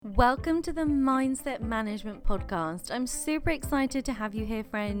Welcome to the Mindset Management Podcast. I'm super excited to have you here,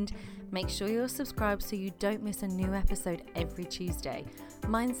 friend. Make sure you're subscribed so you don't miss a new episode every Tuesday.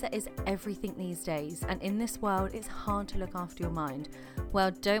 Mindset is everything these days, and in this world, it's hard to look after your mind.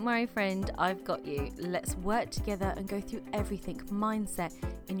 Well, don't worry, friend, I've got you. Let's work together and go through everything mindset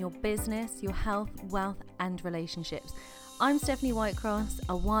in your business, your health, wealth, and relationships. I'm Stephanie Whitecross,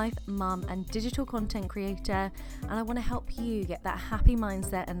 a wife, mum, and digital content creator, and I want to help you get that happy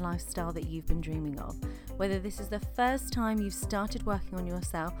mindset and lifestyle that you've been dreaming of. Whether this is the first time you've started working on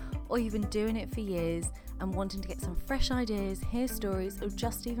yourself or you've been doing it for years and wanting to get some fresh ideas, hear stories, or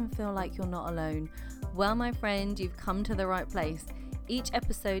just even feel like you're not alone, well, my friend, you've come to the right place. Each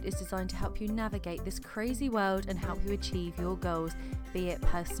episode is designed to help you navigate this crazy world and help you achieve your goals, be it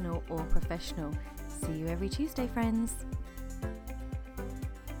personal or professional. See you every Tuesday, friends.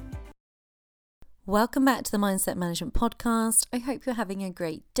 Welcome back to the Mindset Management Podcast. I hope you're having a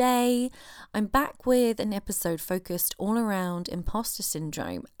great day. I'm back with an episode focused all around imposter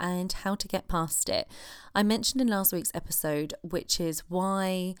syndrome and how to get past it. I mentioned in last week's episode, which is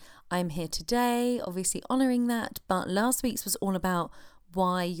why I'm here today, obviously honoring that, but last week's was all about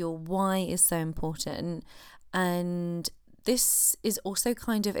why your why is so important, and this is also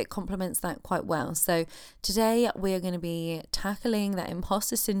it complements that quite well. So today we are going to be tackling that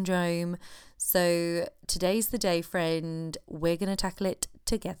imposter syndrome. So today's the day, friend. We're going to tackle it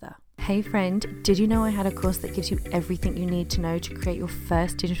together. Hey friend, did you know I had a course that gives you everything you need to know to create your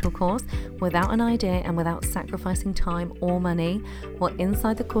first digital course without an idea and without sacrificing time or money? Well,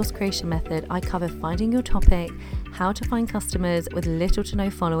 inside the course creation method, I cover finding your topic, how to find customers with little to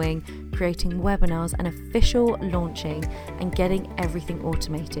no following, creating webinars and official launching, and getting everything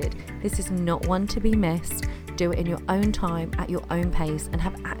automated. This is not one to be missed. Do it in your own time, at your own pace, and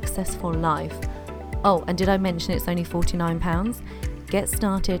have access for life. Oh, and did I mention it's only £49? Get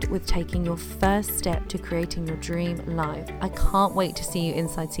started with taking your first step to creating your dream life. I can't wait to see you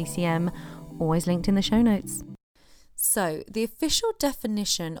inside CCM, always linked in the show notes. So, the official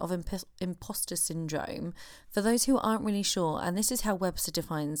definition of imposter syndrome, for those who aren't really sure, and this is how Webster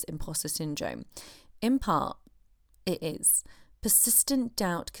defines imposter syndrome. In part, it is persistent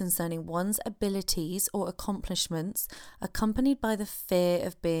doubt concerning one's abilities or accomplishments, accompanied by the fear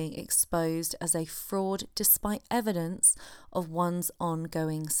of being exposed as a fraud despite evidence of one's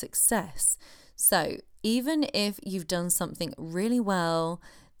ongoing success. So, even if you've done something really well,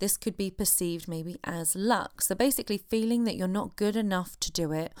 this could be perceived maybe as luck. So basically feeling that you're not good enough to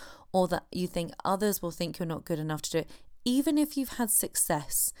do it, or that you think others will think you're not good enough to do it. Even if you've had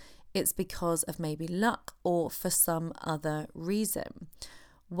success, it's because of maybe luck or for some other reason.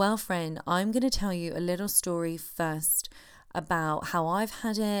 Well, friend, I'm going to tell you a little story first about how I've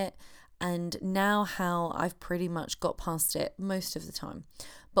had it and now how I've pretty much got past it most of the time.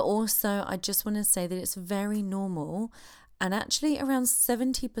 But also, I just want to say that it's very normal, and actually around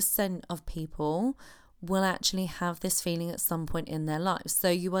 70% of people will actually have this feeling at some point in their lives. So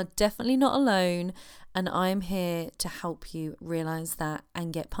you are definitely not alone, and I'm here to help you realize that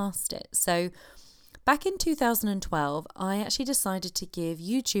and get past it. So back in 2012, I actually decided to give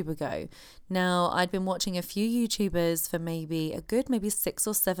YouTube a go. Now, I'd been watching a few YouTubers for maybe 6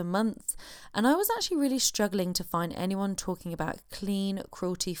 or 7 months, and I was actually really struggling to find anyone talking about clean,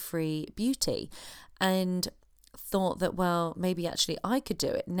 cruelty-free beauty, and thought that, well, maybe actually I could do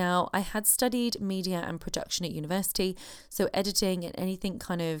it. Now, I had studied media and production at university, so editing and anything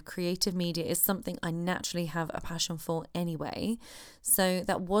kind of creative media is something I naturally have a passion for anyway. So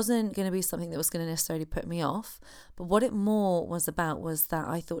that wasn't going to be something that was going to necessarily put me off. But what it more was about was that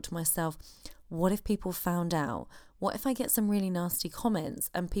I thought to myself, what if people found out? What if I get some really nasty comments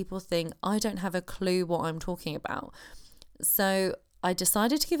and people think I don't have a clue what I'm talking about? So I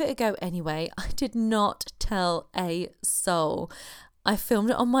decided to give it a go anyway. I did not tell a soul. I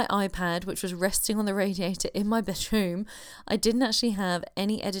filmed it on my iPad, which was resting on the radiator in my bedroom. I didn't actually have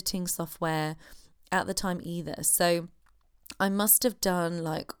any editing software at the time either. So I must have done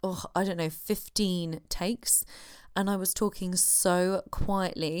 15 takes. And I was talking so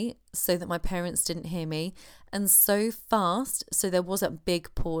quietly so that my parents didn't hear me, and so fast so there wasn't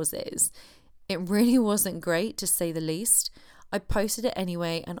big pauses. It really wasn't great, to say the least. I posted it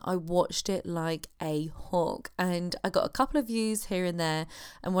anyway, and I watched it like a hawk, and I got a couple of views here and there.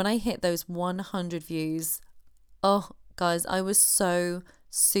 And when I hit those 100 views, oh guys, I was so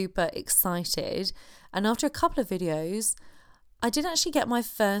super excited. And after a couple of videos, I did actually get my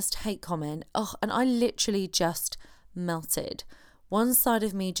first hate comment. And I literally just melted. One side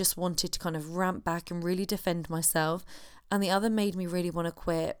of me just wanted to kind of ramp back and really defend myself, and the other made me really want to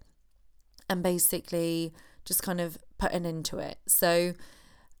quit and basically just kind of put an end to it. So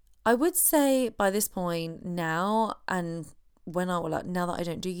I would say by this point now, and now that I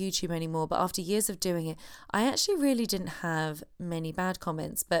don't do YouTube anymore, but after years of doing it, I actually really didn't have many bad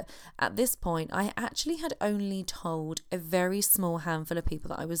comments. But at this point, I actually had only told a very small handful of people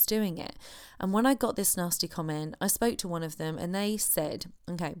that I was doing it. And when I got this nasty comment, I spoke to one of them and they said,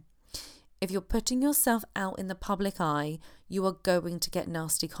 okay, if you're putting yourself out in the public eye, you are going to get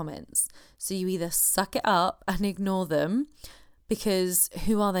nasty comments. So you either suck it up and ignore them, because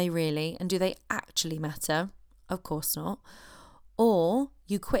who are they really? And do they actually matter? Of course not. Or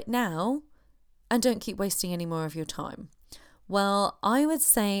you quit now and don't keep wasting any more of your time. Well, I would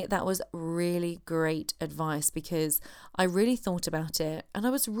say that was really great advice, because I really thought about it and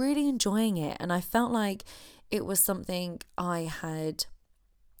I was really enjoying it. And I felt like it was something I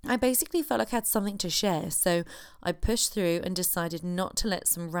basically felt like I had something to share. So I pushed through and decided not to let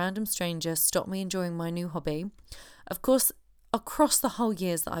some random stranger stop me enjoying my new hobby. Of course, across the whole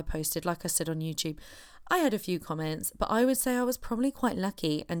years that I posted, like I said on YouTube, I had a few comments, but I would say I was probably quite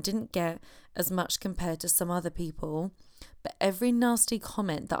lucky and didn't get as much compared to some other people. But every nasty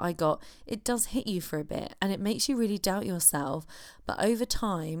comment that I got, it does hit you for a bit and it makes you really doubt yourself. But over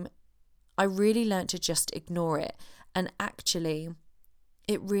time, I really learned to just ignore it. And actually,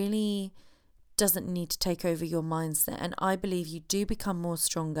 it really doesn't need to take over your mindset. And I believe you do become more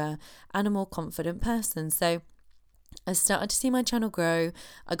stronger and a more confident person. So I started to see my channel grow.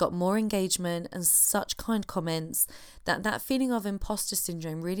 I got more engagement and such kind comments that feeling of imposter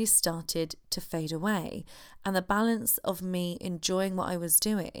syndrome really started to fade away. And the balance of me enjoying what I was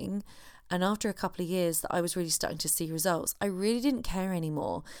doing, and after a couple of years that I was really starting to see results, I really didn't care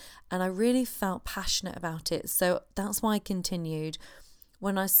anymore. And I really felt passionate about it. So that's why I continued.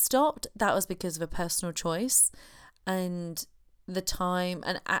 When I stopped, that was because of a personal choice, and the time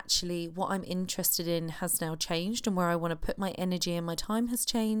and actually what I'm interested in has now changed, and where I want to put my energy and my time has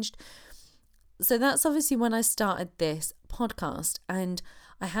changed. So that's obviously when I started this podcast. And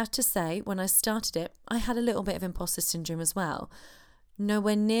I have to say, when I started it, I had a little bit of imposter syndrome as well.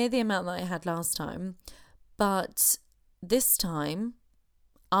 Nowhere near the amount that I had last time. But this time,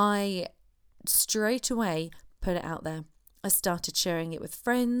 I straight away put it out there. I started sharing it with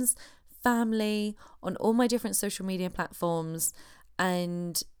friends, family, on all my different social media platforms,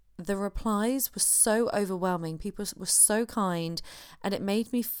 and the replies were so overwhelming. People were so kind, and it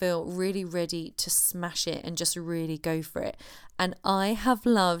made me feel really ready to smash it and just really go for it. And I have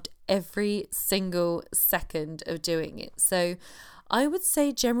loved every single second of doing it. So I would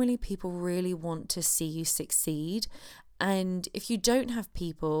say generally people really want to see you succeed. And if you don't have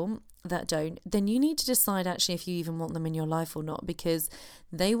people that don't, then you need to decide actually if you even want them in your life or not, because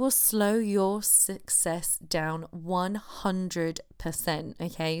they will slow your success down 100%.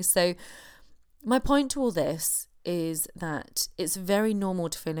 Okay, so my point to all this is that it's very normal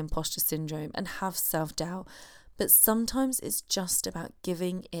to feel imposter syndrome and have self-doubt, but sometimes it's just about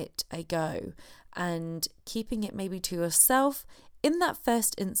giving it a go and keeping it maybe to yourself in that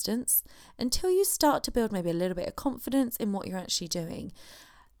first instance until you start to build maybe a little bit of confidence in what you're actually doing.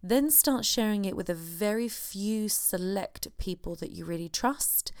 Then start sharing it with a very few select people that you really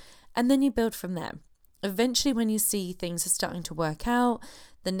trust, and then you build from there. Eventually, when you see things are starting to work out,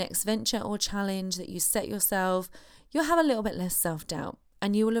 the next venture or challenge that you set yourself, you'll have a little bit less self-doubt,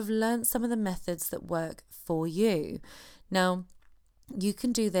 and you will have learned some of the methods that work for you. Now, you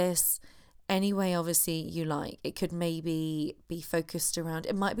can do this any way obviously you like. It could maybe be focused around,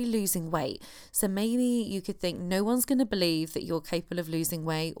 it might be losing weight. So maybe you could think no one's going to believe that you're capable of losing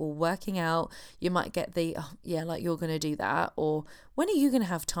weight or working out. You might get the, oh, yeah, like you're going to do that. Or when are you going to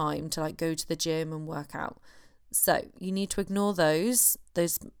have time to like go to the gym and work out? So you need to ignore those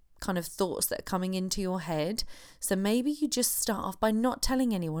kind of thoughts that are coming into your head. So maybe you just start off by not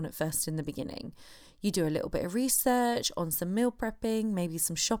telling anyone at first in the beginning. You do a little bit of research on some meal prepping, maybe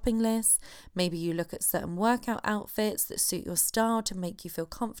some shopping lists. Maybe you look at certain workout outfits that suit your style to make you feel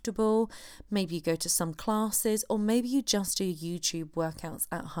comfortable. Maybe you go to some classes, or maybe you just do YouTube workouts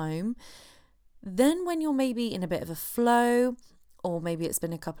at home. Then when you're maybe in a bit of a flow, or maybe it's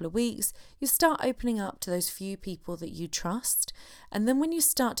been a couple of weeks, you start opening up to those few people that you trust. And then when you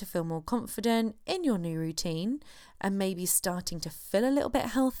start to feel more confident in your new routine and maybe starting to feel a little bit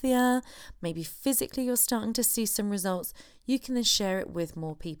healthier, maybe physically you're starting to see some results, you can then share it with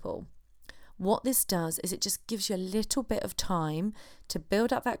more people. What this does is it just gives you a little bit of time to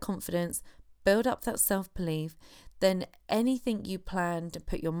build up that confidence, build up that self-belief. Then anything you plan to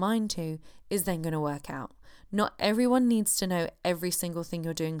put your mind to is then going to work out. Not everyone needs to know every single thing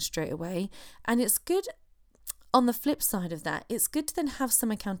you're doing straight away. And it's good on the flip side of that. It's good to then have some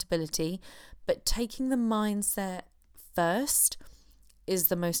accountability, but taking the mindset first is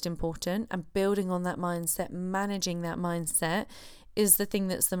the most important, and building on that mindset, managing that mindset is the thing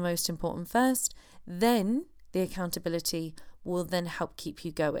that's the most important first. Then the accountability will then help keep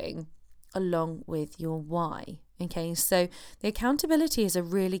you going along with your why. Okay, so the accountability is a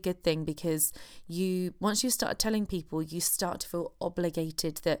really good thing, because once you start telling people, you start to feel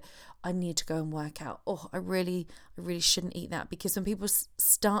obligated that I need to go and work out. Oh, I really shouldn't eat that. Because when people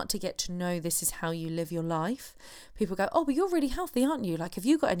start to get to know this is how you live your life, people go, oh, but you're really healthy, aren't you? Like, have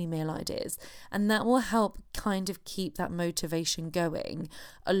you got any meal ideas? And that will help kind of keep that motivation going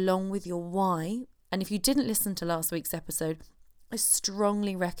along with your why. And if you didn't listen to last week's episode, I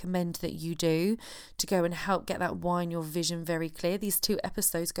strongly recommend that you do, to go and help get that why and your vision very clear. These 2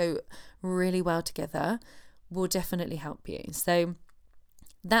 episodes go really well together, will definitely help you. So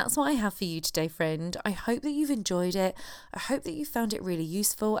that's what I have for you today, friend. I hope that you've enjoyed it. I hope that you found it really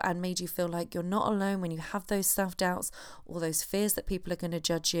useful and made you feel like you're not alone when you have those self-doubts or those fears that people are going to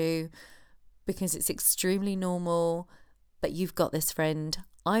judge you, because it's extremely normal. But you've got this, friend.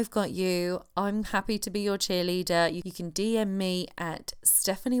 I've got you. I'm happy to be your cheerleader. You can DM me at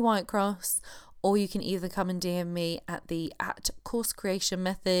Stephanie Whitecross, or you can either come and DM me at Course Creation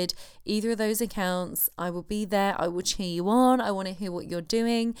Method. Either of those accounts, I will be there. I will cheer you on. I want to hear what you're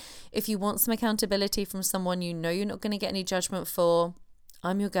doing. If you want some accountability from someone you know you're not going to get any judgment for,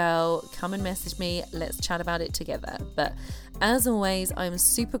 I'm your girl. Come and message me. Let's chat about it together. But as always, I'm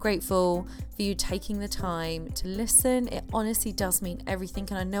super grateful for you taking the time to listen. It honestly does mean everything.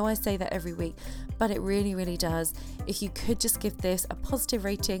 And I know I say that every week, but it really, really does. If you could just give this a positive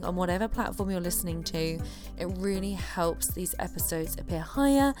rating on whatever platform you're listening to, it really helps these episodes appear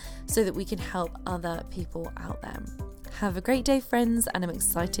higher so that we can help other people out there. Have a great day, friends, and I'm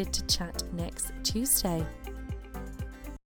excited to chat next Tuesday.